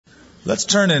Let's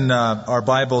turn in our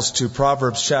Bibles to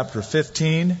Proverbs chapter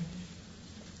 15.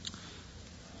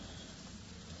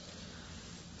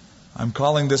 I'm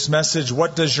calling this message,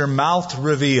 What Does Your Mouth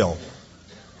Reveal?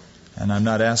 And I'm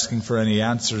not asking for any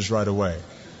answers right away.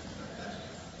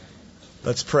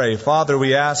 Let's pray. Father,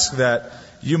 we ask that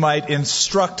you might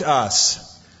instruct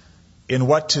us in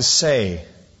what to say,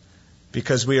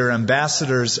 because we are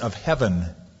ambassadors of heaven.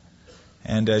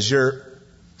 And as your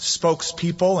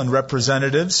spokespeople and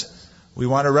representatives, we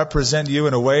want to represent you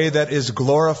in a way that is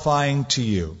glorifying to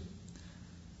you.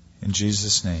 In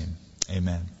Jesus' name,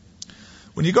 amen.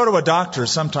 When you go to a doctor,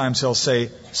 sometimes he'll say,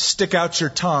 stick out your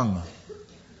tongue,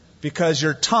 because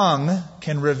your tongue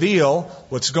can reveal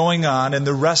what's going on in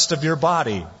the rest of your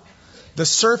body. The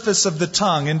surface of the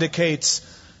tongue indicates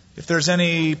if there's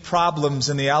any problems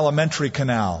in the alimentary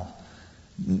canal.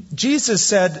 Jesus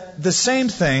said the same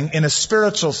thing in a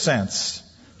spiritual sense.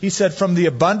 He said, from the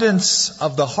abundance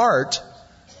of the heart,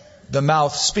 the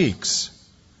mouth speaks.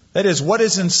 That is, what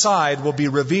is inside will be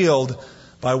revealed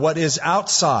by what is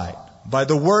outside, by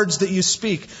the words that you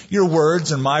speak. Your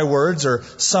words and my words are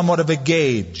somewhat of a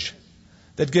gauge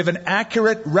that give an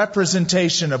accurate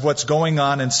representation of what's going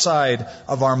on inside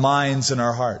of our minds and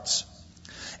our hearts.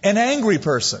 An angry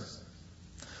person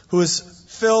who is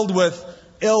filled with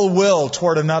ill will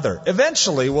toward another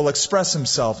eventually will express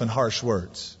himself in harsh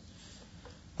words.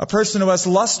 A person who has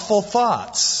lustful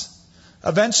thoughts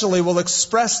eventually will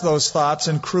express those thoughts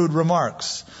in crude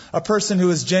remarks. A person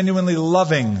who is genuinely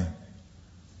loving,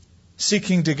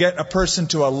 seeking to get a person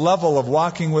to a level of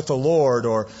walking with the Lord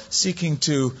or seeking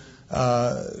to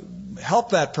help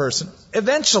that person,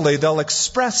 eventually they'll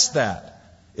express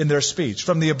that in their speech.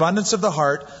 From the abundance of the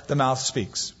heart, the mouth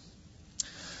speaks.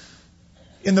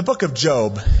 In the book of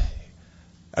Job,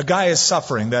 a guy is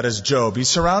suffering, that is Job. He's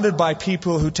surrounded by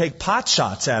people who take pot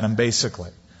shots at him, basically,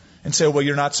 and say, well,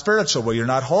 you're not spiritual, well, you're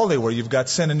not holy, well, you've got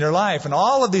sin in your life, and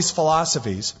all of these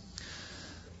philosophies.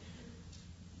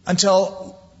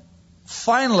 Until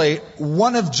finally,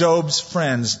 one of Job's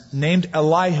friends, named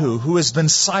Elihu, who has been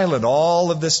silent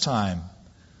all of this time,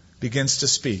 begins to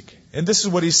speak. And this is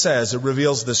what he says. It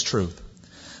reveals this truth.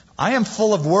 I am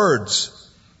full of words.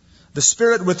 The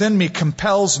spirit within me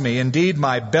compels me. Indeed,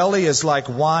 my belly is like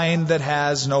wine that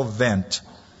has no vent.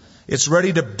 It's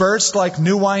ready to burst like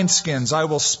new wineskins. I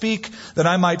will speak that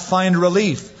I might find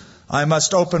relief. I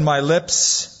must open my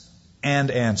lips and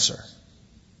answer.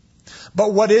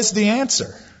 But what is the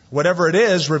answer? Whatever it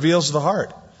is reveals the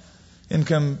heart. In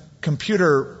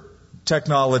computer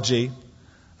technology,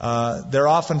 they're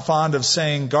often fond of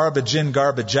saying garbage in,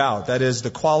 garbage out. That is,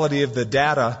 the quality of the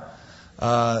data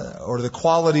or the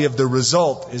quality of the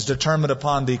result is determined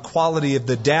upon the quality of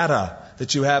the data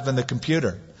that you have in the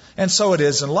computer. And so it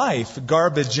is in life.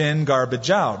 Garbage in,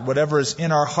 garbage out. Whatever is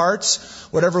in our hearts,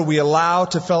 whatever we allow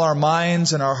to fill our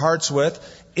minds and our hearts with,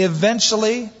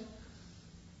 eventually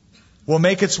will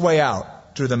make its way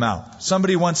out through the mouth.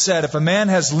 Somebody once said, if a man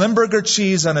has Limburger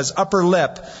cheese on his upper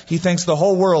lip, he thinks the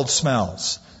whole world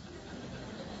smells.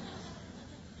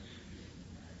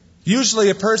 Usually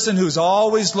a person who's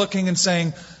always looking and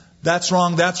saying, that's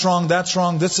wrong, that's wrong, that's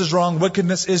wrong, this is wrong,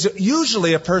 wickedness, is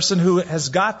usually a person who has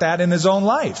got that in his own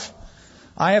life.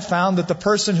 I have found that the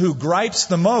person who gripes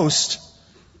the most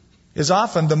is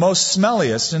often the most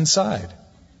smelliest inside.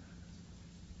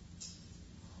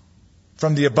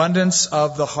 From the abundance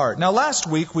of the heart. Now, last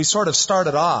week we sort of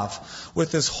started off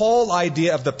with this whole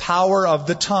idea of the power of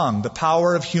the tongue, the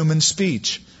power of human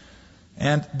speech.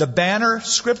 And the banner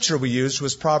scripture we used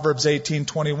was Proverbs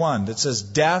 18:21 that says,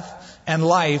 death and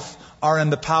life are in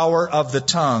the power of the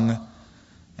tongue,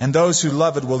 and those who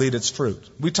love it will eat its fruit.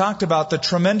 We talked about the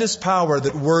tremendous power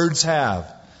that words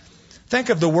have. Think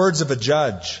of the words of a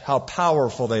judge, how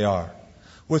powerful they are.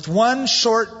 With one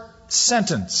short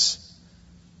sentence,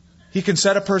 he can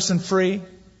set a person free.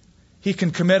 He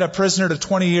can commit a prisoner to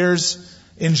 20 years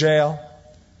in jail.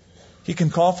 He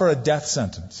can call for a death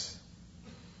sentence.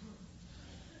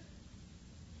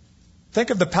 Think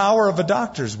of the power of a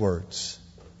doctor's words.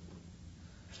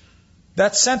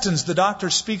 That sentence the doctor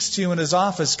speaks to you in his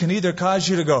office can either cause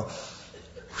you to go,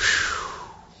 whew,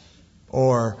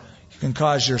 or it can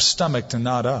cause your stomach to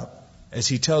knot up as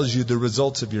he tells you the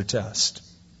results of your test.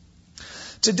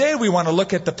 Today we want to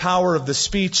look at the power of the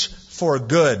speech for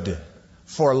good,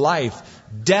 for life.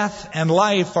 Death and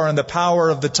life are in the power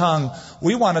of the tongue.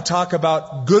 We want to talk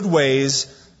about good ways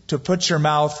to put your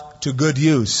mouth to good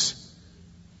use,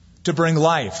 to bring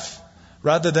life,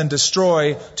 rather than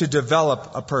destroy, to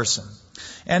develop a person.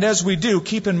 And as we do,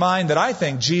 keep in mind that I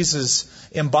think Jesus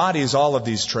embodies all of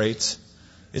these traits.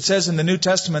 It says in the New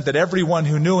Testament that everyone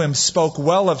who knew him spoke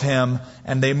well of him,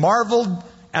 and they marveled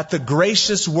at the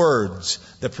gracious words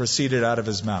that proceeded out of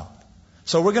his mouth.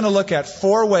 So we're going to look at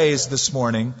 4 ways this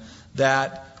morning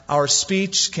that our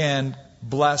speech can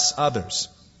bless others.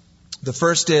 The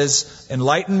first is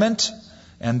enlightenment,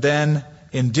 and then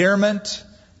endearment,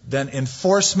 then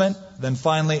enforcement, then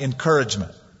finally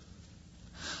encouragement.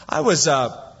 I was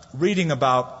reading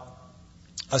about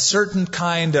a certain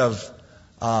kind of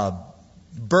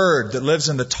bird that lives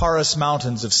in the Taurus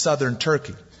Mountains of southern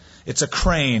Turkey. It's a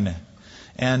crane.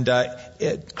 And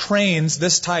cranes,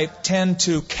 this type, tend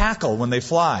to cackle when they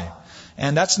fly.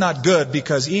 And that's not good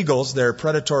because eagles, their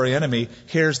predatory enemy,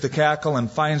 hears the cackle and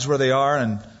finds where they are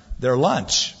and their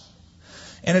lunch.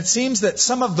 And it seems that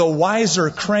some of the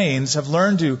wiser cranes have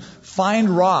learned to find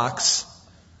rocks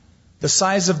the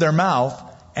size of their mouth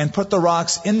and put the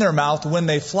rocks in their mouth when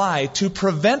they fly to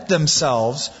prevent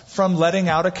themselves from letting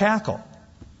out a cackle.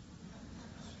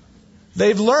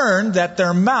 They've learned that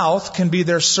their mouth can be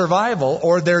their survival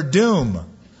or their doom.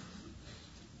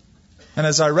 And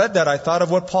as I read that, I thought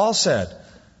of what Paul said.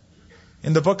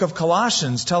 In the book of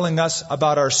Colossians, telling us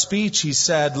about our speech, he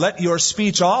said, "Let your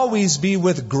speech always be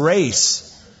with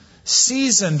grace,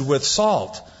 seasoned with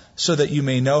salt, so that you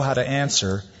may know how to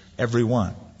answer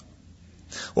everyone."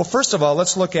 Well, first of all,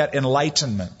 let's look at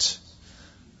enlightenment.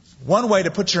 One way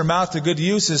to put your mouth to good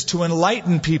use is to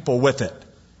enlighten people with it.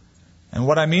 And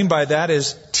what I mean by that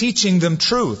is teaching them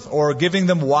truth or giving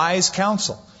them wise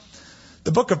counsel.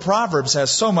 The book of Proverbs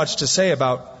has so much to say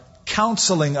about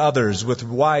counseling others with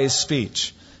wise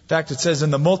speech. In fact, it says,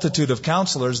 "In the multitude of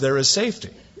counselors there is safety."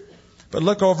 But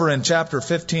look over in chapter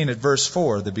 15 at verse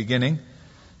 4, the beginning.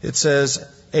 It says,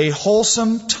 "A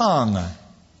wholesome tongue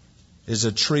is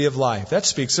a tree of life." That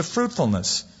speaks of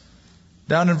fruitfulness.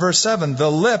 Down in verse 7,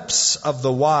 "The lips of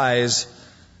the wise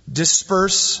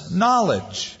disperse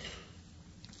knowledge."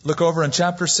 Look over in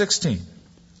chapter 16.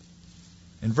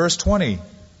 In verse 20,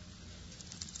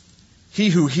 "He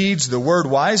who heeds the word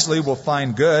wisely will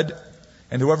find good,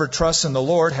 and whoever trusts in the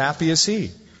Lord, happy is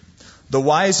he. The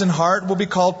wise in heart will be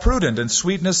called prudent, and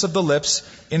sweetness of the lips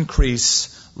increase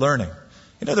learning."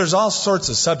 You know, there's all sorts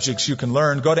of subjects you can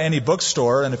learn. Go to any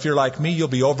bookstore, and if you're like me, you'll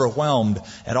be overwhelmed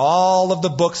at all of the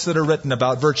books that are written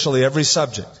about virtually every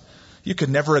subject. You could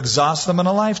never exhaust them in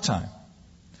a lifetime.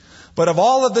 But of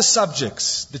all of the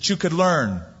subjects that you could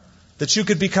learn, that you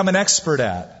could become an expert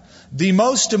at, the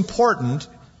most important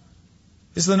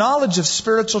is the knowledge of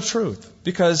spiritual truth,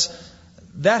 because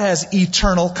that has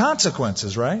eternal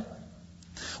consequences, right?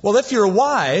 Well, if you're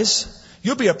wise,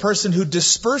 you'll be a person who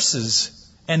disperses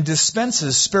and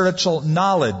dispenses spiritual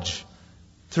knowledge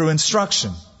through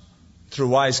instruction, through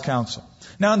wise counsel.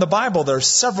 Now, in the Bible, there are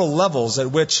several levels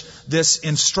at which this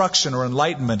instruction or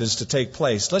enlightenment is to take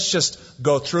place. Let's just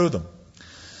go through them.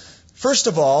 First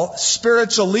of all,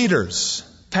 spiritual leaders,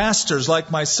 pastors like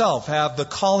myself, have the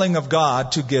calling of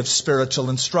God to give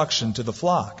spiritual instruction to the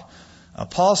flock.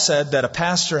 Paul said that a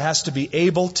pastor has to be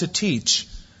able to teach,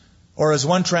 or as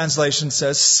one translation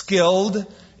says, skilled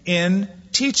in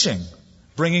teaching,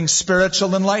 bringing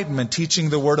spiritual enlightenment,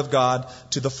 teaching the Word of God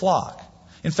to the flock.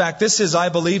 In fact, this is, I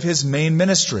believe, his main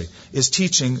ministry, is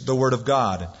teaching the Word of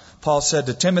God. Paul said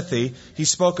to Timothy, he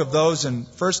spoke of those in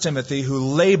 1 Timothy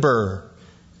who labor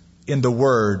in the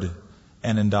Word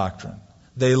and in doctrine.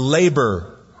 They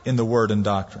labor in the Word and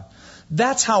doctrine.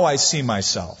 That's how I see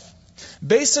myself.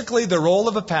 Basically, the role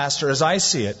of a pastor, as I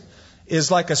see it,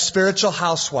 is like a spiritual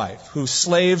housewife who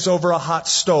slaves over a hot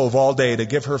stove all day to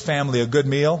give her family a good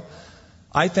meal.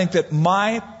 I think that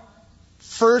my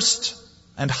first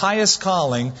and highest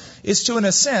calling is to, in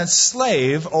a sense,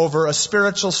 slave over a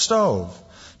spiritual stove,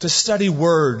 to study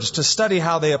words, to study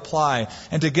how they apply,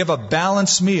 and to give a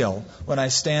balanced meal when I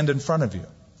stand in front of you.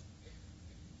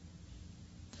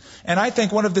 And I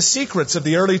think one of the secrets of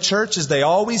the early church is they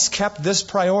always kept this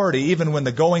priority even when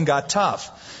the going got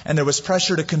tough and there was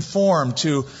pressure to conform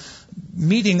to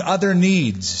meeting other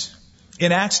needs.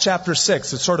 In Acts chapter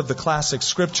 6, it's sort of the classic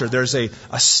scripture, there's a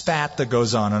spat that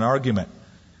goes on, an argument.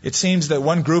 It seems that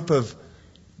one group of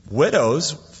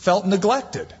widows felt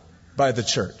neglected by the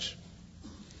church.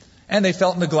 And they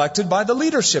felt neglected by the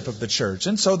leadership of the church.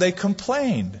 And so they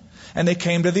complained. And they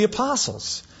came to the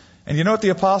apostles. And you know what the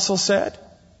apostles said?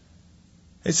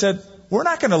 They said, we're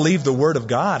not going to leave the Word of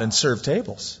God and serve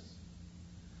tables.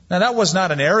 Now that was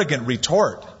not an arrogant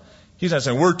retort. He's not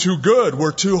saying, we're too good,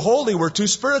 we're too holy, we're too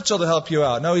spiritual to help you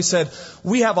out. No, he said,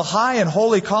 we have a high and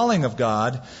holy calling of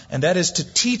God, and that is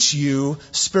to teach you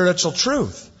spiritual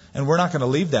truth. And we're not going to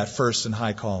leave that first and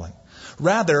high calling.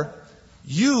 Rather,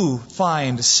 you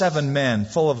find 7 men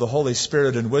full of the Holy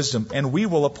Spirit and wisdom, and we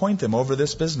will appoint them over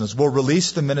this business. We'll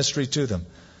release the ministry to them.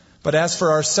 But as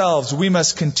for ourselves, we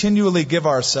must continually give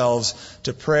ourselves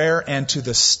to prayer and to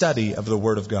the study of the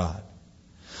Word of God.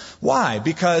 Why?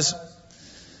 Because,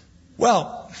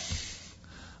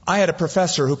 I had a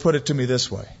professor who put it to me this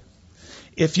way.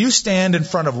 If you stand in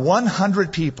front of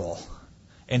 100 people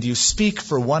and you speak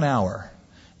for 1 hour,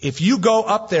 if you go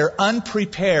up there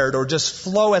unprepared or just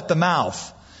flow at the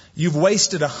mouth, you've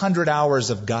wasted 100 hours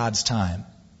of God's time.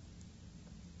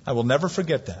 I will never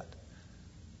forget that.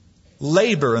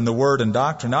 Labor in the Word and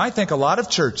doctrine. Now, I think a lot of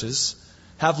churches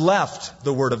have left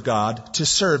the Word of God to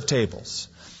serve tables.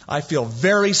 I feel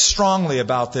very strongly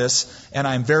about this, and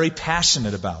I'm very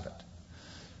passionate about it.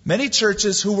 Many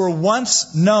churches who were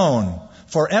once known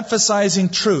for emphasizing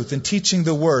truth and teaching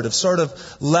the Word have sort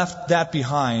of left that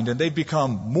behind, and they've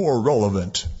become more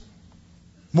relevant,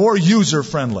 more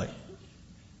user-friendly.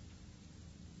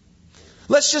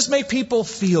 Let's just make people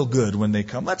feel good when they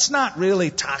come. Let's not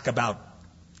really talk about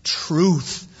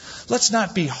truth. Let's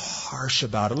not be harsh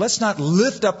about it. Let's not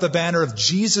lift up the banner of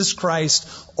Jesus Christ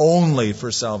only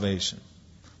for salvation.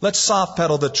 Let's soft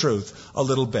pedal the truth a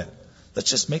little bit. Let's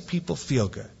just make people feel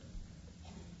good.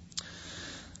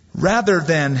 Rather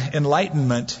than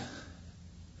enlightenment,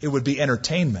 it would be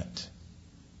entertainment.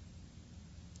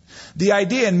 The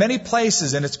idea in many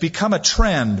places, and it's become a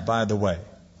trend, by the way,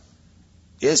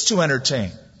 is to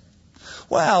entertain.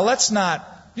 Well, let's not,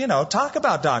 talk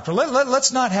about doctrine.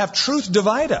 Let's not have truth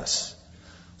divide us.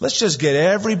 Let's just get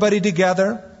everybody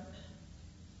together.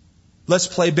 Let's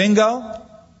play bingo.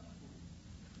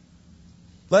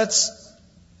 Let's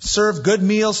serve good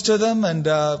meals to them and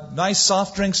nice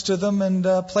soft drinks to them and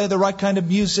play the right kind of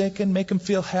music and make them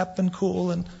feel hip and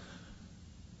cool. And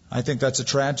I think that's a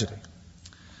tragedy.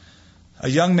 A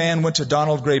young man went to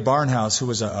Donald Gray Barnhouse, who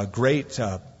was a great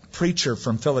preacher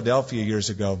from Philadelphia years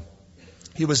ago.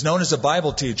 He was known as a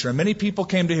Bible teacher, and many people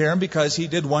came to hear him because he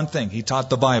did one thing. He taught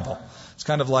the Bible. It's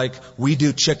kind of like we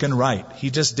do chicken right. He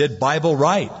just did Bible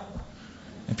right.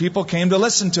 And people came to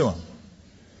listen to him.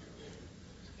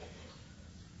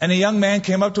 And a young man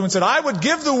came up to him and said, I would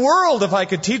give the world if I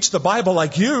could teach the Bible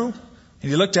like you.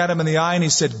 And he looked at him in the eye and he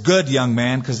said, good, young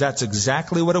man, because that's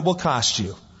exactly what it will cost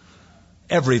you.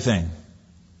 Everything.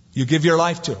 You give your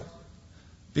life to it.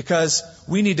 Because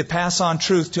we need to pass on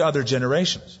truth to other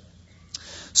generations.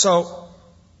 So,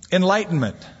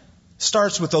 enlightenment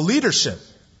starts with the leadership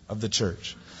of the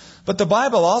church. But the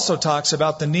Bible also talks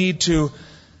about the need to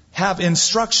have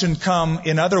instruction come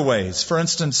in other ways. For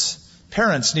instance,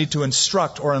 parents need to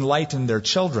instruct or enlighten their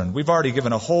children. We've already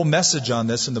given a whole message on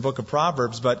this in the book of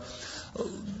Proverbs, but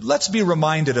let's be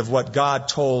reminded of what God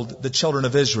told the children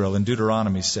of Israel in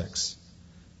Deuteronomy 6.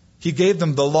 He gave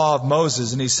them the law of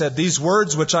Moses, and He said, these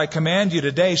words which I command you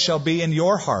today shall be in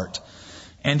your heart,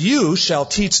 and you shall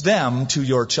teach them to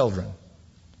your children.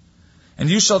 And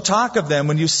you shall talk of them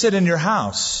when you sit in your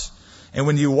house, and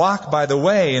when you walk by the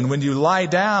way, and when you lie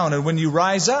down, and when you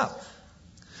rise up.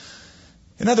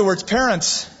 In other words,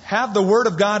 parents, have the Word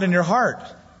of God in your heart,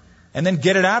 and then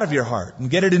get it out of your heart, and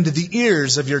get it into the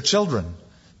ears of your children.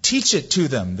 Teach it to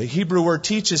them. The Hebrew word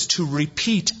teach is to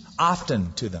repeat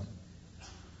often to them.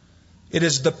 It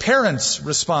is the parents'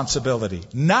 responsibility,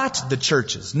 not the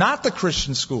churches, not the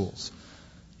Christian schools,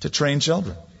 to train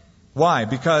children. Why?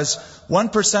 Because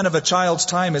 1% of a child's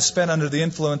time is spent under the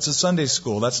influence of Sunday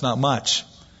school. That's not much.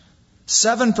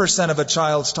 7% of a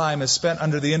child's time is spent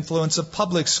under the influence of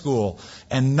public school.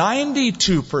 And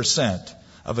 92%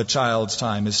 of a child's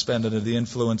time is spent under the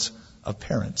influence of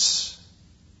parents.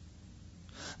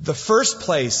 The first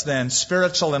place, then,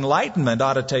 spiritual enlightenment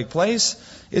ought to take place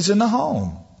is in the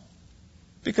home.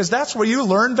 Because that's where you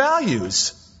learn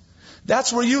values.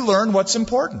 That's where you learn what's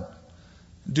important.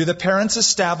 Do the parents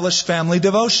establish family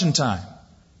devotion time?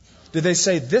 Do they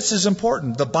say, this is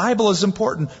important, the Bible is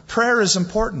important, prayer is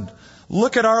important.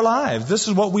 Look at our lives, this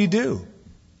is what we do.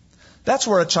 That's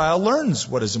where a child learns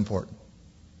what is important.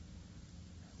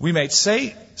 We may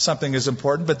say something is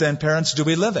important, but then parents, do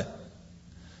we live it?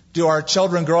 Do our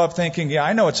children grow up thinking, yeah,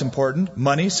 I know it's important,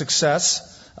 money,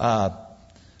 success,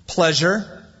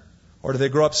 pleasure? Or do they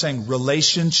grow up saying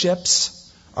relationships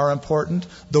are important,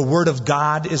 the Word of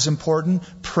God is important,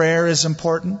 prayer is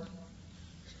important?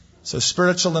 So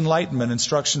spiritual enlightenment,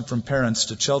 instruction from parents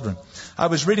to children. I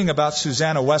was reading about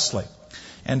Susanna Wesley,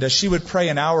 and she would pray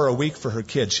an hour a week for her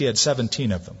kids. She had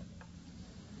 17 of them.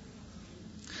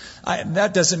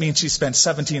 That doesn't mean she spent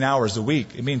 17 hours a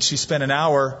week. It means she spent an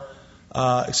hour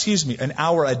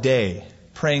a day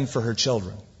praying for her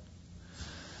children.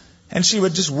 And she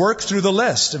would just work through the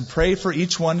list and pray for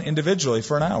each one individually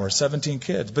for an hour, 17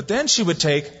 kids. But then she would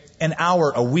take an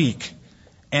hour a week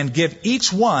and give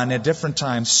each one at different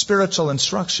times spiritual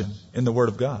instruction in the Word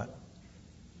of God.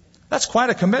 That's quite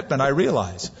a commitment, I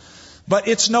realize. But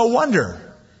it's no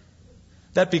wonder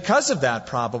that because of that,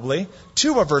 probably,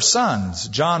 2 of her sons,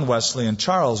 John Wesley and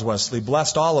Charles Wesley,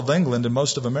 blessed all of England and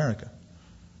most of America.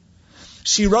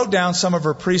 She wrote down some of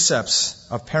her precepts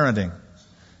of parenting.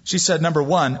 She said, number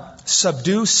 1,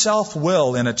 subdue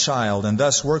self-will in a child and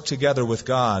thus work together with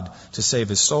God to save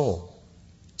his soul.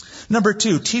 Number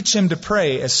 2, teach him to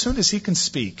pray as soon as he can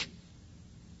speak.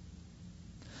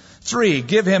 3,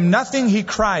 give him nothing he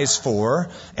cries for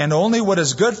and only what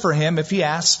is good for him if he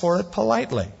asks for it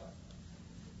politely.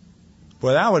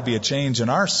 Boy, that would be a change in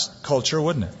our culture,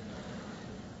 wouldn't it?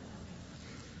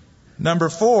 Number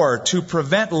 4, to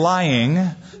prevent lying,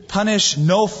 punish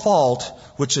no fault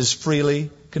which is freely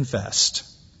confessed.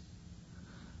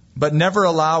 But never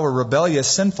allow a rebellious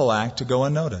sinful act to go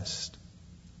unnoticed.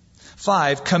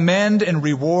 5, commend and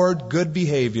reward good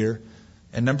behavior.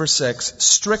 And number 6,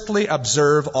 strictly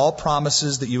observe all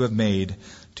promises that you have made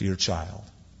to your child.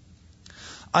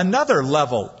 Another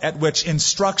level at which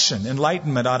instruction,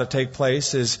 enlightenment ought to take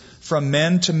place is from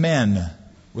men to men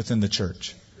within the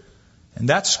church. And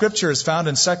that scripture is found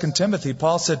in 2 Timothy.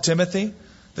 Paul said, Timothy,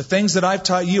 the things that I've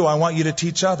taught you, I want you to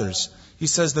teach others. He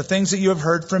says, the things that you have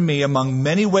heard from me among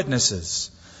many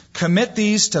witnesses, commit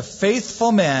these to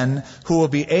faithful men who will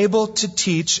be able to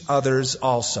teach others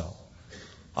also.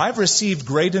 I've received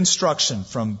great instruction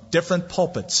from different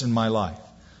pulpits in my life.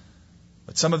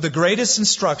 But some of the greatest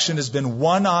instruction has been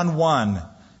one-on-one,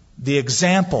 the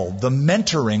example, the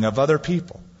mentoring of other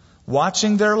people,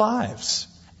 watching their lives,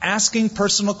 asking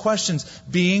personal questions,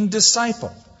 being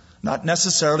discipled. Not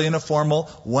necessarily in a formal,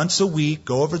 once a week,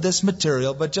 go over this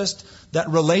material, but just that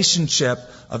relationship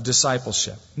of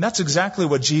discipleship. And that's exactly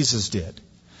what Jesus did.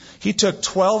 He took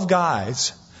 12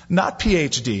 guys, not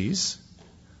PhDs,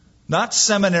 not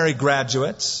seminary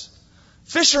graduates,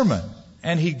 fishermen,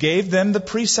 and he gave them the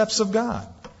precepts of God.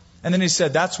 And then he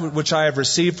said, that's which I have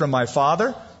received from my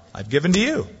Father, I've given to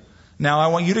you. Now I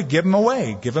want you to give them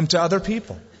away, give them to other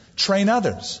people. Train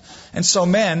others. And so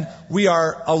men, we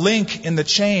are a link in the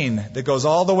chain that goes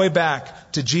all the way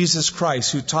back to Jesus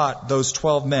Christ who taught those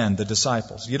 12 men, the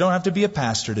disciples. You don't have to be a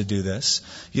pastor to do this.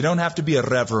 You don't have to be a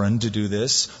reverend to do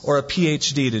this or a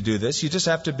PhD to do this. You just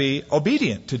have to be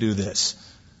obedient to do this.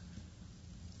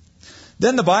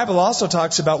 Then the Bible also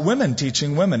talks about women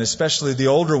teaching women, especially the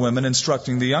older women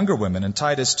instructing the younger women. In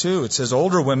Titus 2, it says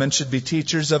older women should be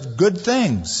teachers of good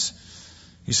things.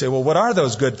 You say, well, what are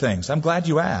those good things? I'm glad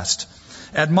you asked.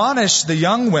 Admonish the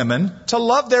young women to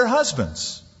love their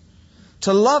husbands,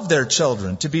 to love their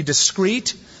children, to be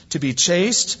discreet, to be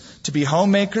chaste, to be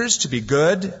homemakers, to be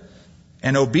good,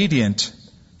 and obedient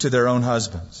to their own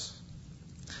husbands.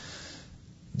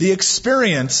 The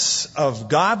experience of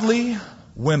godly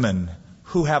women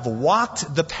who have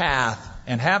walked the path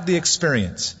and have the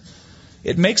experience,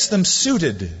 it makes them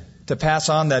suited to pass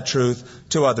on that truth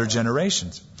to other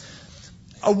generations.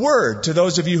 A word to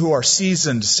those of you who are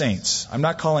seasoned saints. I'm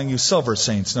not calling you silver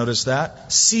saints, notice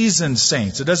that. Seasoned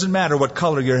saints. It doesn't matter what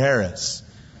color your hair is.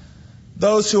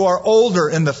 Those who are older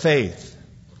in the faith.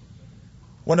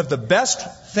 One of the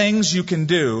best things you can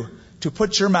do to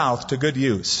put your mouth to good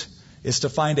use is to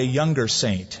find a younger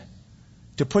saint.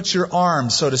 To put your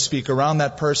arm, so to speak, around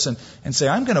that person and say,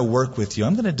 I'm going to work with you.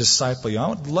 I'm going to disciple you. I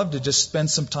would love to just spend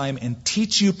some time and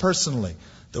teach you personally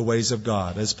the ways of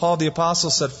God. As Paul the Apostle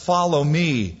said, follow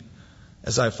me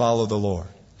as I follow the Lord.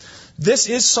 This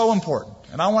is so important.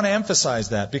 And I want to emphasize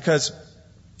that because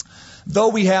though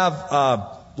we have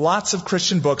lots of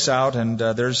Christian books out and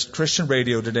there's Christian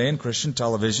radio today and Christian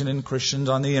television and Christians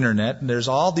on the internet and there's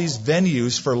all these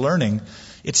venues for learning,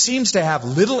 it seems to have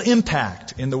little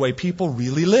impact in the way people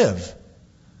really live.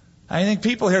 I think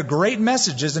people hear great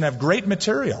messages and have great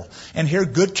material and hear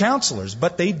good counselors,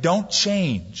 but they don't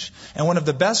change. And one of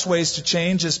the best ways to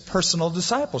change is personal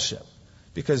discipleship,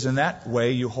 because in that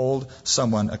way you hold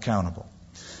someone accountable.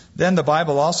 Then the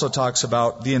Bible also talks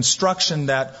about the instruction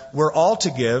that we're all to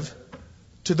give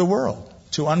to the world,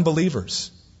 to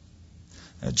unbelievers.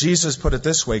 Jesus put it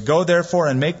this way, go therefore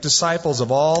and make disciples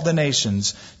of all the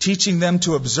nations, teaching them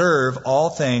to observe all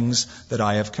things that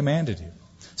I have commanded you.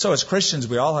 So as Christians,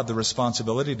 we all have the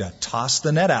responsibility to toss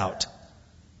the net out.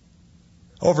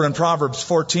 Over in Proverbs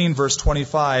 14, verse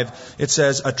 25, it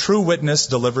says, a true witness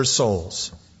delivers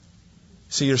souls.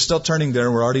 See, you're still turning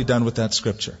there. We're already done with that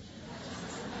scripture.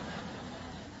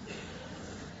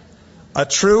 A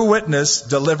true witness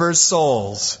delivers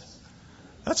souls.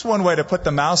 That's one way to put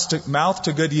the mouth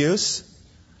to good use,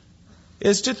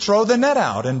 is to throw the net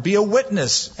out and be a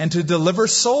witness and to deliver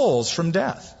souls from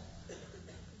death.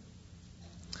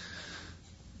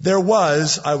 There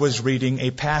was, I was reading, a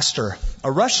pastor,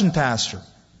 a Russian pastor,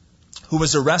 who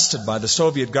was arrested by the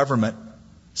Soviet government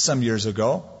some years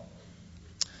ago.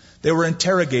 They were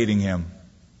interrogating him.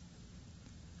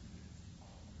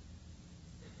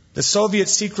 The Soviet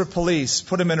secret police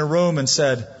put him in a room and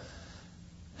said,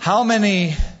 "How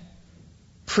many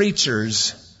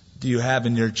preachers do you have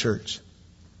in your church?"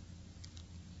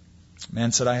 The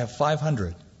man said, "I have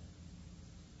 500.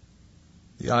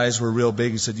 The eyes were real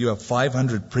big. He said, "You have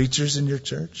 500 preachers in your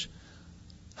church?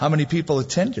 How many people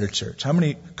attend your church? How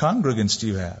many congregants do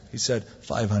you have?" He said,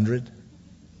 500.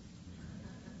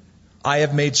 "I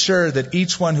have made sure that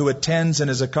each one who attends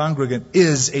and is a congregant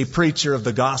is a preacher of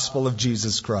the gospel of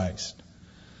Jesus Christ."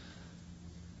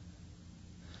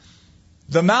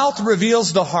 The mouth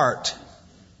reveals the heart.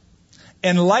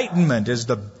 Enlightenment is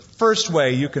the first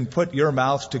way you can put your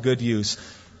mouth to good use.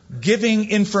 Giving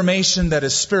information that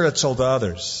is spiritual to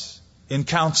others, in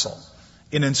counsel,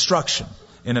 in instruction,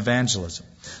 in evangelism.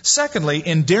 Secondly,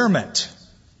 endearment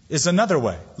is another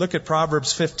way. Look at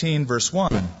Proverbs 15, verse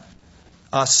 1.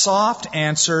 A soft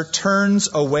answer turns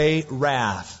away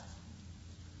wrath.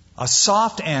 A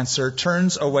soft answer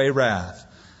turns away wrath,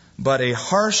 but a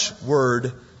harsh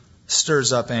word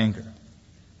stirs up anger.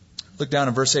 Look down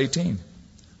at verse 18.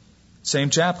 Same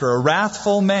chapter. A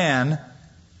wrathful man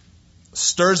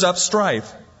stirs up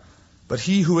strife, but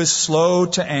he who is slow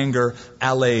to anger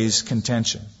allays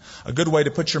contention. A good way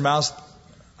to put your mouse,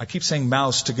 I keep saying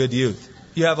mouse to good use.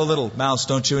 You have a little mouse,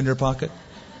 don't you, in your pocket?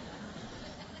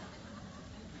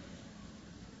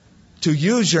 To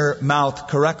use your mouth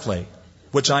correctly,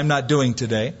 which I'm not doing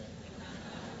today,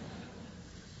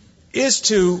 is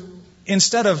to,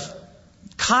 instead of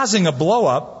causing a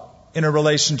blow-up in a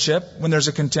relationship when there's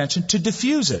a contention, to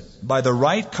diffuse it by the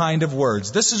right kind of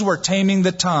words. This is where taming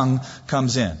the tongue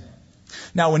comes in.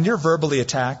 Now, when you're verbally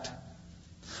attacked,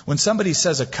 when somebody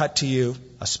says a cut to you,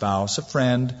 a spouse, a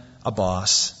friend, a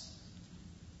boss,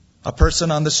 a person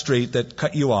on the street that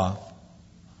cut you off,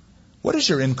 what is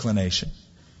your inclination?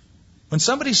 When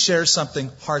somebody shares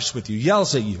something harsh with you,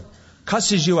 yells at you,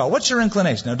 cusses you out, what's your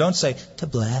inclination? Now, don't say, to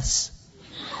bless.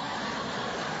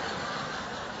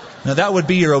 Now, that would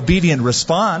be your obedient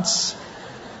response,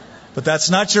 but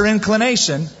that's not your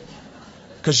inclination,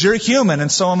 because you're human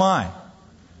and so am I.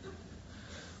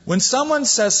 When someone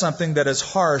says something that is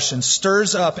harsh and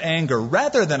stirs up anger,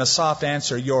 rather than a soft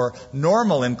answer, your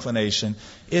normal inclination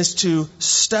is to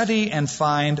study and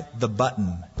find the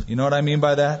button. You know what I mean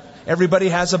by that? Everybody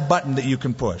has a button that you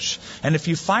can push. And if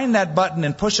you find that button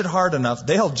and push it hard enough,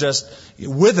 they'll just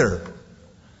wither.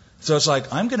 So it's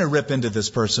like, I'm going to rip into this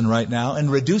person right now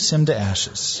and reduce him to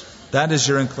ashes. That is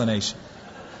your inclination.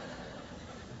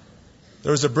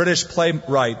 There was a British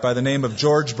playwright by the name of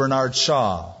George Bernard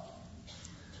Shaw.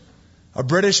 A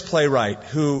British playwright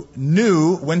who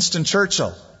knew Winston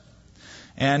Churchill.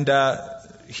 And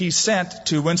he sent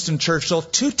to Winston Churchill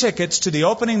 2 tickets to the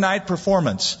opening night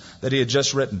performance that he had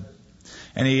just written.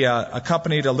 And he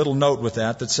accompanied a little note with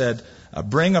that said,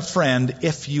 bring a friend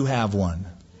if you have one.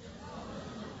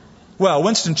 Well,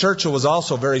 Winston Churchill was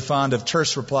also very fond of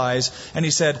terse replies, and he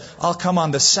said, I'll come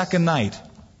on the second night,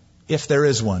 if there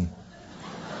is one.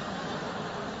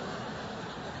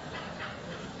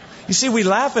 You see, we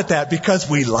laugh at that because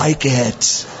we like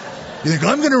it. You think,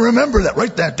 I'm going to remember that.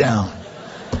 Write that down.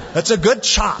 That's a good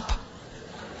chop.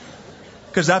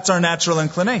 Because that's our natural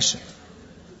inclination.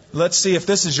 Let's see if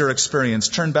this is your experience.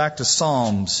 Turn back to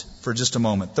Psalms for just a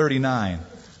moment. 39.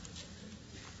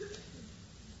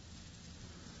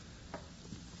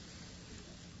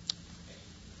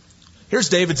 Here's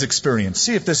David's experience.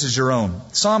 See if this is your own.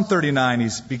 Psalm 39, he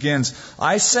begins,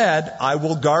 I said, I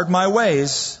will guard my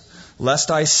ways,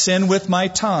 lest I sin with my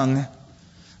tongue.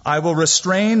 I will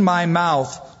restrain my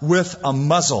mouth with a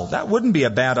muzzle. That wouldn't be a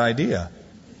bad idea.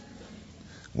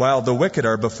 While the wicked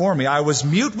are before me, I was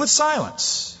mute with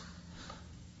silence.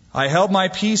 I held my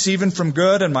peace even from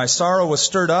good, and my sorrow was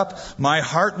stirred up. My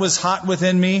heart was hot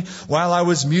within me. While I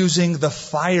was musing, the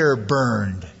fire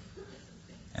burned.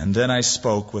 And then I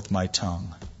spoke with my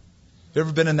tongue. You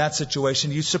ever been in that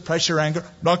situation? You suppress your anger.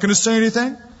 I'm not going to say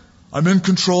anything. I'm in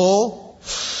control.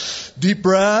 Deep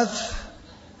breath.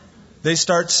 They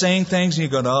start saying things and you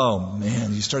go, oh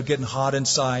man, you start getting hot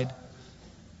inside.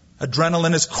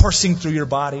 Adrenaline is coursing through your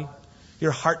body.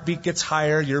 Your heartbeat gets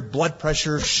higher. Your blood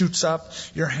pressure shoots up.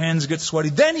 Your hands get sweaty.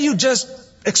 Then you just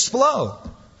explode.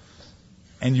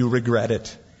 And you regret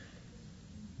it.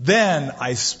 Then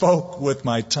I spoke with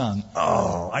my tongue.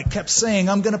 Oh, I kept saying,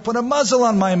 I'm going to put a muzzle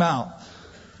on my mouth.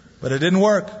 But it didn't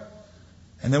work.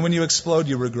 And then when you explode,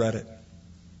 you regret it.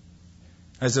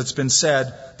 As it's been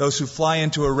said, those who fly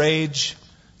into a rage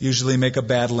usually make a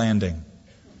bad landing.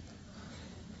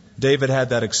 David had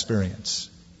that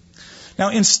experience. Now,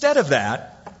 instead of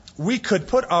that, we could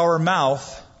put our mouth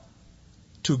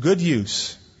to good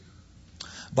use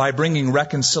by bringing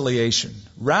reconciliation,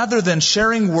 rather than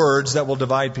sharing words that will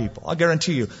divide people. I'll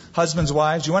guarantee you, husbands,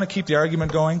 wives, you want to keep the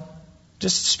argument going?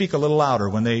 Just speak a little louder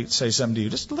when they say something to you.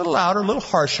 Just a little louder, a little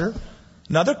harsher.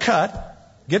 Another cut.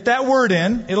 Get that word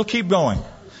in. It'll keep going.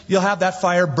 You'll have that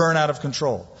fire burn out of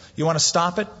control. You want to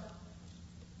stop it?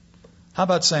 How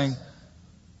about saying,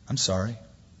 I'm sorry,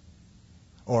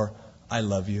 or I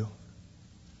love you?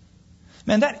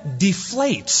 Man, that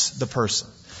deflates the person.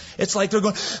 It's like they're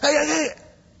going, hey.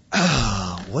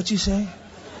 What'd you say?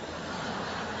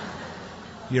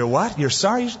 You're what? You're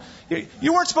sorry?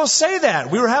 You weren't supposed to say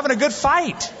that. We were having a good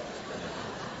fight.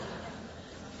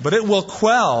 But it will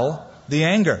quell the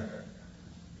anger.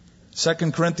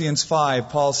 2 Corinthians 5,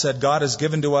 Paul said, God has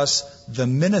given to us the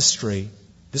ministry,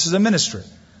 this is a ministry,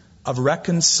 of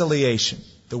reconciliation.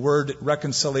 The word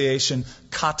reconciliation,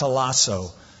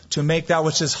 katalasso, to make that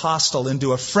which is hostile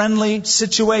into a friendly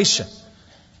situation.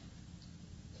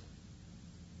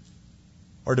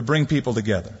 Or to bring people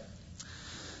together.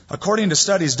 According to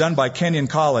studies done by Kenyon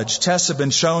College, tests have been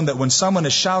shown that when someone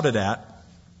is shouted at,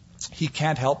 he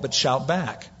can't help but shout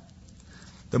back.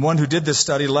 The one who did this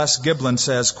study, Les Giblin,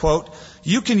 says, quote,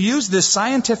 you can use this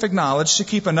scientific knowledge to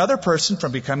keep another person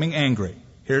from becoming angry.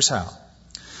 Here's how.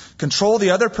 Control the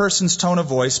other person's tone of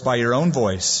voice by your own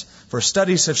voice, for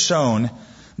studies have shown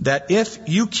that if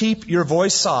you keep your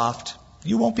voice soft,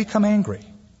 you won't become angry.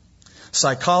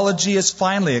 Psychology has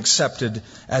finally accepted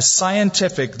as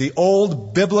scientific the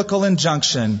old biblical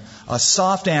injunction, a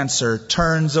soft answer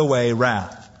turns away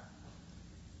wrath.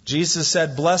 Jesus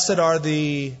said, blessed are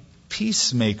the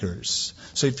peacemakers.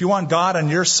 So if you want God on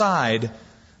your side,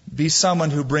 be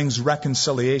someone who brings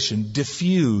reconciliation,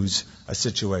 diffuse a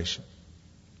situation.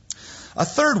 A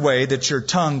third way that your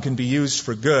tongue can be used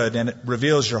for good and it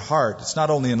reveals your heart, it's not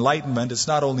only enlightenment, it's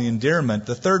not only endearment,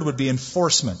 the third would be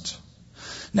enforcement.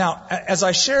 Now, as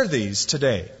I share these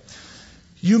today,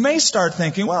 you may start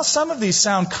thinking, well, some of these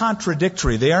sound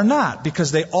contradictory. They are not,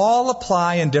 because they all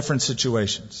apply in different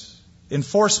situations.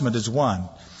 Enforcement is one.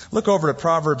 Look over at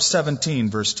Proverbs 17,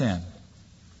 verse 10.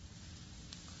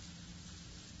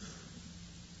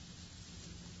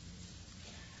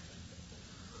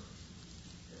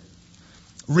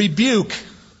 Rebuke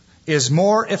is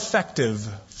more effective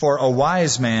for a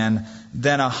wise man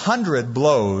than 100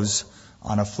 blows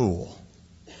on a fool.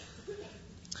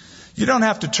 You don't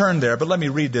have to turn there, but let me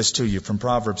read this to you from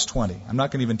Proverbs 20. I'm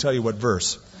not going to even tell you what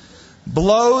verse.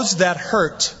 Blows that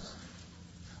hurt,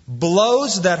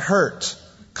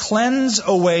 cleanse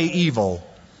away evil,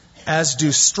 as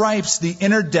do stripes the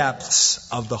inner depths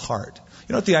of the heart.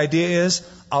 You know what the idea is?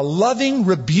 A loving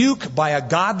rebuke by a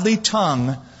godly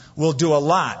tongue will do a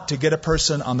lot to get a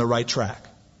person on the right track.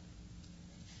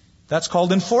 That's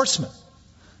called enforcement.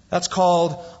 That's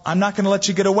called, I'm not going to let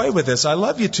you get away with this. I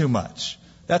love you too much.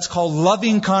 That's called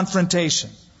loving confrontation.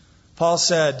 Paul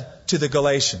said to the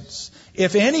Galatians,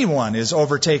 if anyone is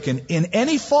overtaken in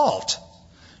any fault,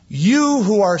 you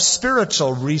who are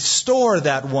spiritual, restore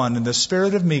that one in the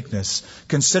spirit of meekness,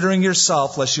 considering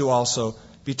yourself, lest you also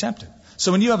be tempted.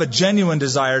 So when you have a genuine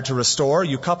desire to restore,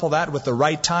 you couple that with the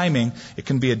right timing, it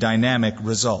can be a dynamic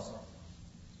result.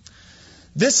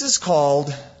 This is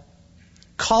called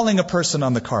calling a person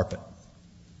on the carpet.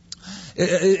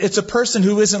 It's a person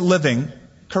who isn't living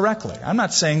correctly. I'm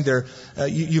not saying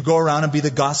you go around and be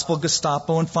the gospel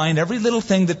Gestapo and find every little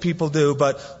thing that people do,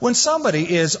 but when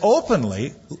somebody is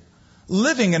openly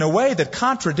living in a way that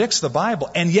contradicts the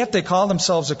Bible, and yet they call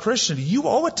themselves a Christian, you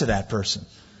owe it to that person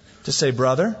to say,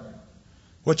 brother,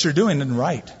 what you're doing isn't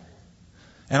right.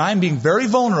 And I'm being very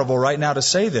vulnerable right now to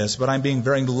say this, but I'm being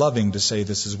very loving to say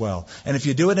this as well. And if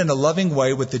you do it in a loving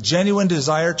way with the genuine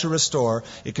desire to restore,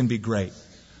 it can be great.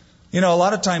 You know, a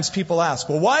lot of times people ask,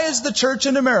 well, why is the church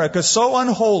in America so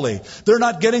unholy? They're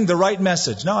not getting the right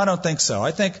message. No, I don't think so.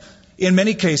 I think in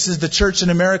many cases the church in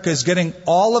America is getting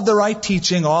all of the right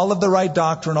teaching, all of the right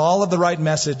doctrine, all of the right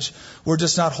message. We're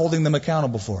just not holding them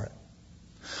accountable for it.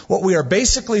 What we are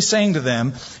basically saying to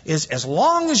them is, as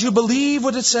long as you believe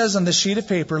what it says on this sheet of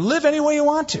paper, live any way you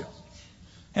want to.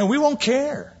 And we won't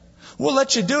care. We'll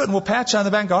let you do it and we'll pat you on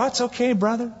the back and go, oh, it's okay,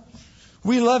 brother.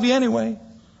 We love you anyway.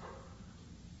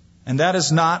 And that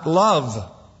is not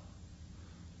love.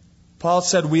 Paul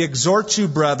said, we exhort you,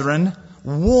 brethren,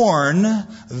 warn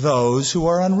those who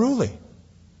are unruly.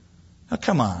 Now,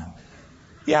 come on.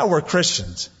 Yeah, we're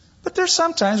Christians. But there's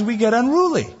sometimes we get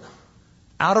unruly.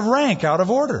 Out of rank, out of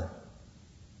order.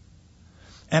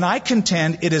 And I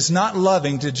contend it is not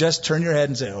loving to just turn your head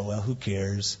and say, oh, well, who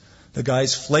cares? The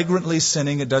guy's flagrantly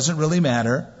sinning. It doesn't really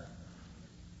matter.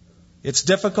 It's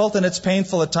difficult and it's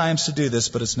painful at times to do this,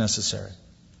 but it's necessary.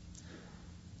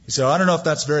 You say, I don't know if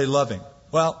that's very loving.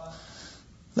 Well,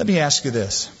 let me ask you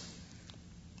this.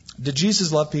 Did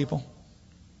Jesus love people?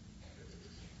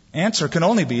 Answer can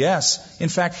only be yes. In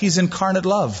fact, He's incarnate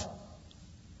love.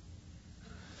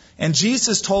 And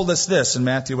Jesus told us this in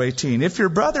Matthew 18. If your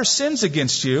brother sins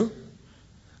against you,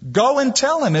 go and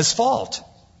tell him his fault.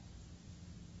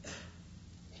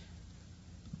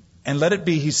 And let it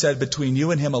be, He said, between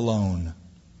you and him alone.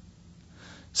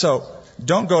 So,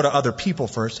 don't go to other people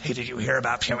first. Hey, did you hear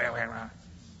about him?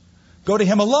 Go to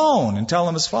him alone and tell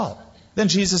him his fault. Then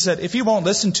Jesus said, if he won't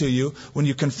listen to you when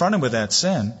you confront him with that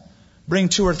sin, bring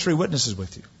 2 or 3 witnesses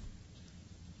with you.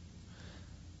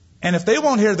 And if they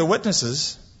won't hear the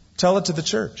witnesses, tell it to the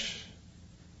church.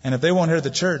 And if they won't hear the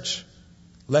church,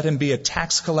 let him be a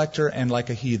tax collector and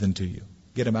like a heathen to you.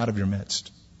 Get him out of your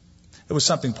midst. It was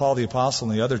something Paul the Apostle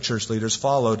and the other church leaders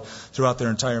followed throughout their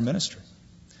entire ministry.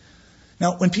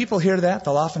 Now, when people hear that,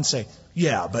 they'll often say,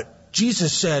 yeah, but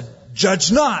Jesus said,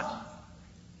 judge not,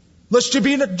 lest you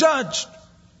be judged.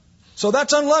 So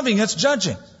that's unloving, it's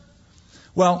judging.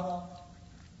 Well,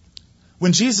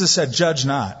 when Jesus said, judge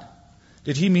not,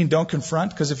 did He mean don't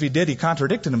confront? Because if He did, He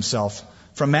contradicted Himself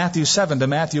from Matthew 7 to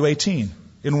Matthew 18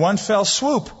 in one fell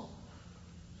swoop.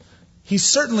 He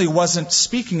certainly wasn't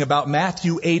speaking about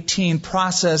Matthew 18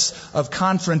 process of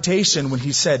confrontation when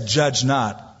He said, judge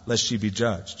not, lest ye be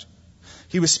judged.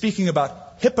 He was speaking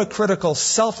about hypocritical,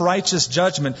 self-righteous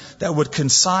judgment that would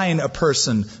consign a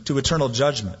person to eternal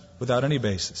judgment without any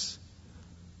basis.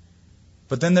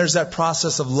 But then there's that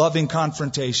process of loving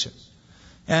confrontation.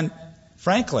 And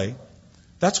frankly,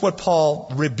 that's what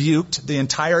Paul rebuked the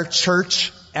entire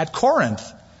church at Corinth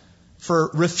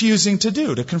for refusing to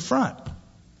do, to confront.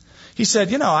 He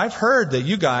said, I've heard that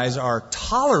you guys are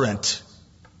tolerant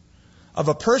of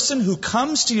a person who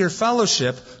comes to your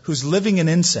fellowship who's living in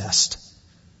incest.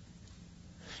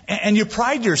 And you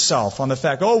pride yourself on the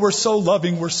fact, we're so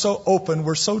loving, we're so open,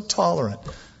 we're so tolerant.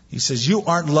 He says, you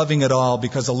aren't loving at all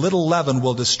because a little leaven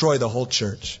will destroy the whole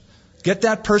church. Get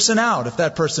that person out if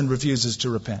that person refuses to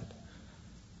repent.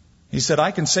 He said,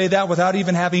 I can say that without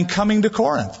even having coming to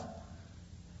Corinth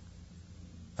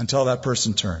until that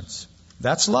person turns.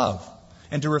 That's love.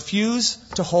 And to refuse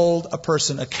to hold a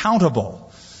person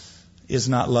accountable is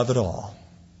not love at all.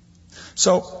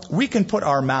 So we can put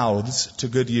our mouths to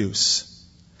good use.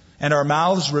 And our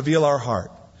mouths reveal our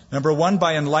heart. Number 1,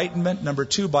 by enlightenment. Number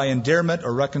 2, by endearment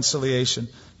or reconciliation.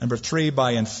 Number 3,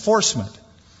 by enforcement.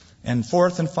 And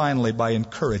 4th and finally, by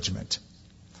encouragement.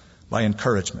 By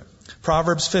encouragement.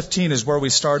 Proverbs 15 is where we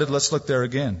started. Let's look there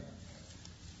again.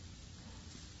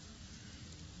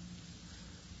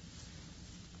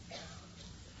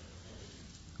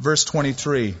 Verse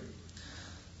 23.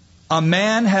 A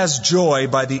man has joy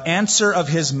by the answer of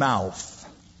his mouth,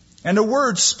 and a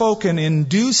word spoken in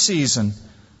due season,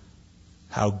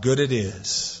 how good it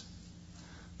is.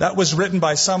 That was written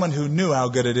by someone who knew how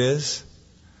good it is.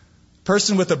 A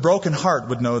person with a broken heart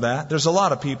would know that. There's a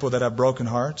lot of people that have broken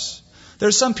hearts.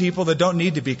 There's some people that don't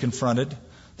need to be confronted.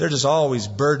 They're just always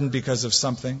burdened because of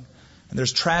something. And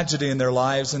there's tragedy in their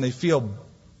lives and they feel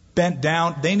bent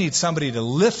down. They need somebody to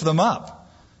lift them up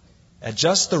at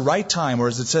just the right time, or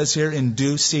as it says here, in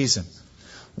due season.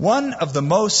 One of the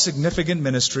most significant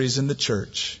ministries in the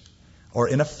church or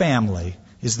in a family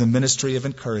is the ministry of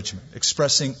encouragement,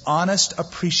 expressing honest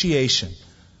appreciation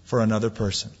for another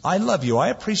person. I love you. I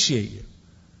appreciate you.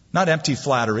 Not empty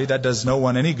flattery. That does no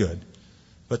one any good.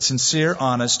 But sincere,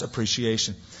 honest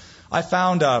appreciation. I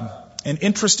found an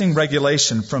interesting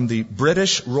regulation from the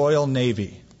British Royal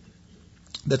Navy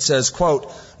that says,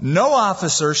 quote, no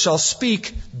officer shall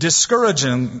speak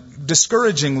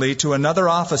discouragingly to another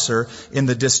officer in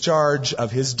the discharge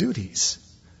of his duties.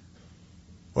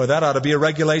 Well, that ought to be a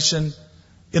regulation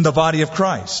in the body of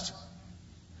Christ.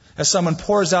 As someone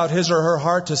pours out his or her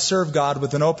heart to serve God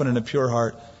with an open and a pure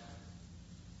heart,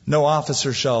 no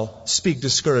officer shall speak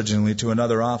discouragingly to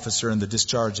another officer in the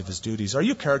discharge of his duties. Are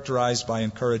you characterized by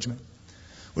encouragement?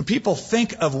 When people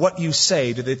think of what you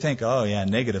say, do they think,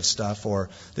 negative stuff? Or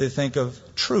do they think of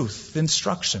truth,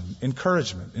 instruction,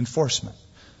 encouragement, enforcement?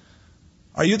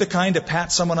 Are you the kind to pat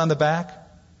someone on the back?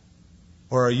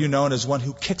 Or are you known as one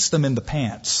who kicks them in the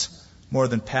pants more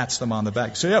than pats them on the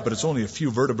back? So, but it's only a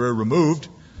few vertebrae removed.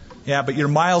 Yeah, but you're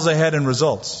miles ahead in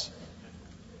results.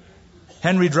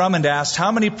 Henry Drummond asked,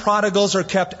 how many prodigals are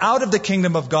kept out of the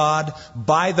kingdom of God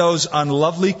by those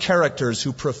unlovely characters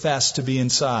who profess to be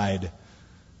inside?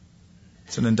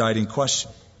 It's an indicting question.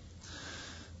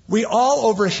 We all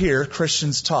overhear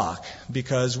Christians talk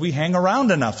because we hang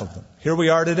around enough of them. Here we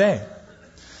are today.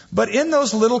 But in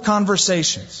those little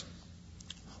conversations,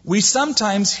 We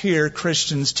sometimes hear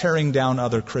Christians tearing down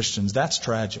other Christians. That's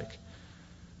tragic.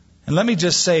 And let me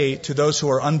just say to those who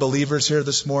are unbelievers here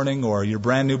this morning, or you're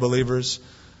brand new believers,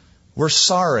 we're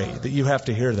sorry that you have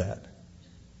to hear that.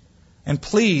 And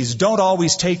please don't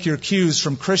always take your cues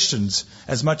from Christians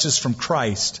as much as from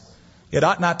Christ. It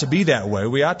ought not to be that way.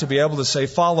 We ought to be able to say,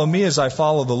 follow me as I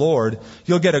follow the Lord.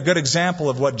 You'll get a good example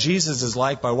of what Jesus is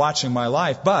like by watching my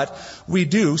life. But we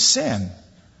do sin.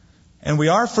 And we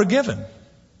are forgiven.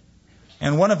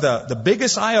 And one of the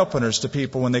biggest eye-openers to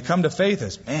people when they come to faith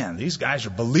is, man, these guys are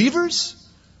believers?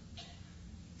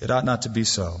 It ought not to be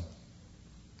so.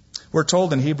 We're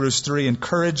told in Hebrews 3,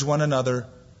 encourage one another.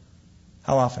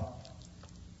 How often?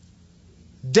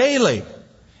 Daily.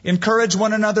 Encourage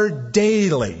one another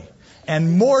daily.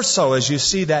 And more so as you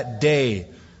see that day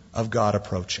of God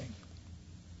approaching.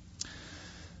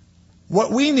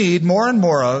 What we need more and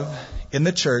more of in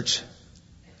the church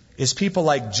is people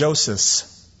like Joseph.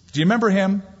 Do you remember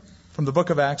him from the book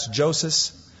of Acts,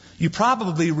 Joseph? You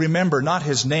probably remember not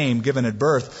his name given at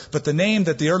birth, but the name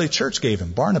that the early church gave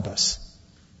him, Barnabas,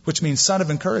 which means son of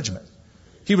encouragement.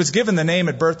 He was given the name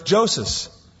at birth,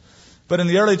 Joseph. But in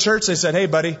the early church they said, hey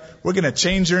buddy, we're going to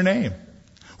change your name.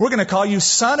 We're going to call you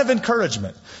son of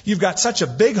encouragement. You've got such a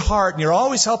big heart and you're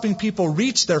always helping people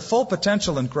reach their full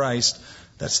potential in Christ.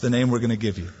 That's the name we're going to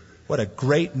give you. What a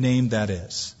great name that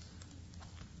is.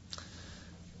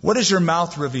 What does your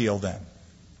mouth reveal then?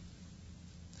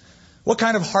 What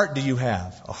kind of heart do you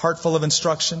have? A heart full of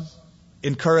instruction,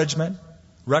 encouragement,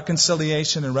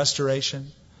 reconciliation, and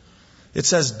restoration? It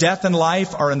says, death and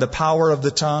life are in the power of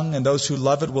the tongue, and those who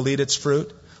love it will eat its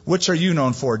fruit. Which are you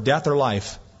known for, death or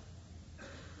life?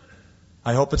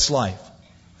 I hope it's life.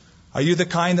 Are you the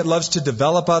kind that loves to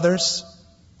develop others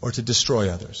or to destroy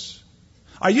others?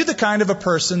 Are you the kind of a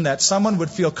person that someone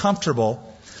would feel comfortable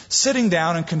sitting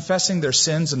down and confessing their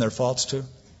sins and their faults to?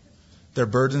 Their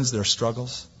burdens, their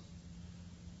struggles?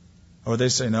 Or they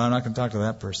say, no, I'm not going to talk to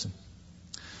that person.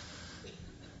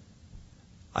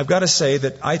 I've got to say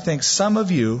that I think some of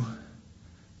you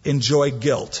enjoy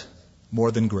guilt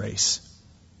more than grace.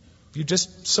 You're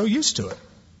just so used to it.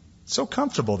 So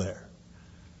comfortable there.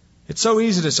 It's so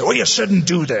easy to say, oh, you shouldn't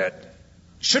do that.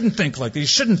 You shouldn't think like that. You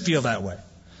shouldn't feel that way.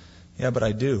 Yeah, but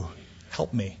I do.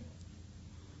 Help me.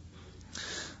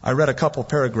 I read a couple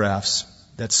paragraphs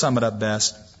that sum it up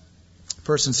best. A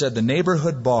person said the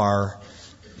neighborhood bar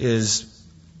is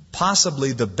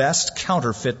possibly the best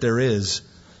counterfeit there is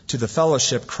to the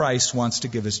fellowship Christ wants to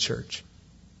give His church.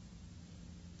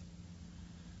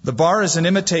 The bar is an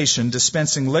imitation,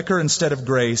 dispensing liquor instead of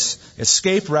grace,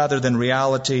 escape rather than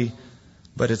reality,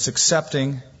 but it's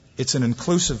accepting, it's an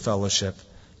inclusive fellowship.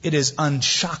 It is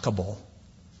unshockable.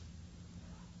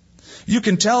 You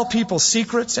can tell people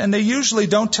secrets, and they usually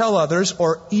don't tell others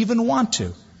or even want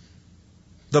to.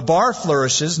 The bar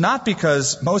flourishes not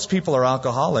because most people are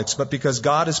alcoholics, but because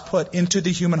God has put into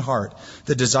the human heart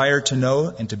the desire to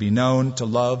know and to be known, to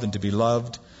love and to be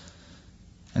loved.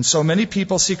 And so many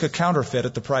people seek a counterfeit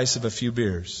at the price of a few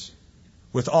beers.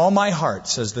 With all my heart,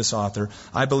 says this author,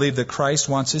 I believe that Christ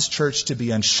wants His church to be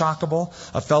unshockable,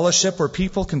 a fellowship where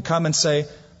people can come and say,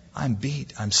 I'm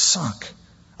beat, I'm sunk,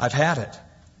 I've had it.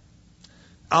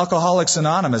 Alcoholics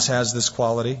Anonymous has this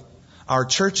quality. Our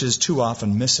churches too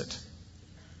often miss it.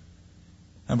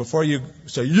 And before you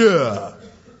say, yeah,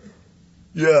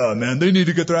 man, they need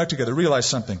to get their act together, realize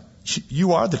something.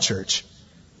 You are the church.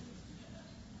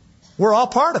 We're all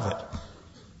part of it.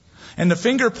 And the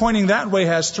finger pointing that way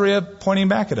has three pointing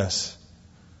back at us.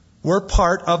 We're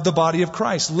part of the body of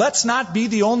Christ. Let's not be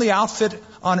the only outfit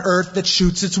on earth that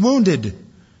shoots its wounded.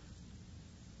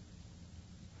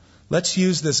 Let's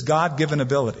use this God-given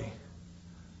ability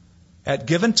at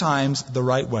given times the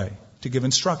right way to give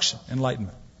instruction,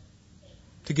 enlightenment,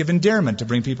 to give endearment, to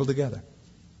bring people together,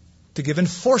 to give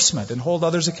enforcement and hold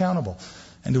others accountable,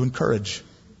 and to encourage,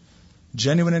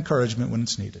 genuine encouragement when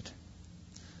it's needed.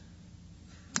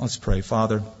 Let's pray.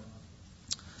 Father,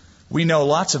 we know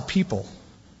lots of people.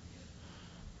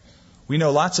 We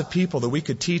know lots of people that we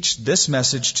could teach this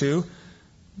message to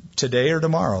today or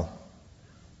tomorrow.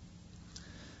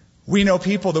 We know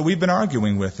people that we've been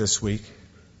arguing with this week.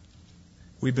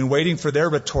 We've been waiting for their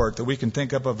retort that we can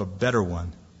think of a better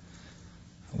one.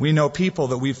 We know people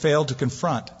that we've failed to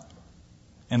confront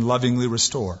and lovingly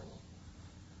restore.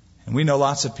 And we know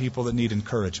lots of people that need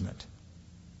encouragement.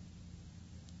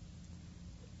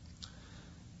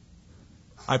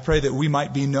 I pray that we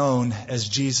might be known as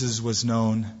Jesus was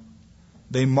known.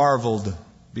 They marveled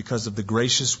because of the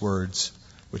gracious words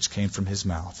which came from His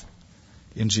mouth.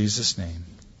 In Jesus' name,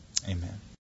 amen.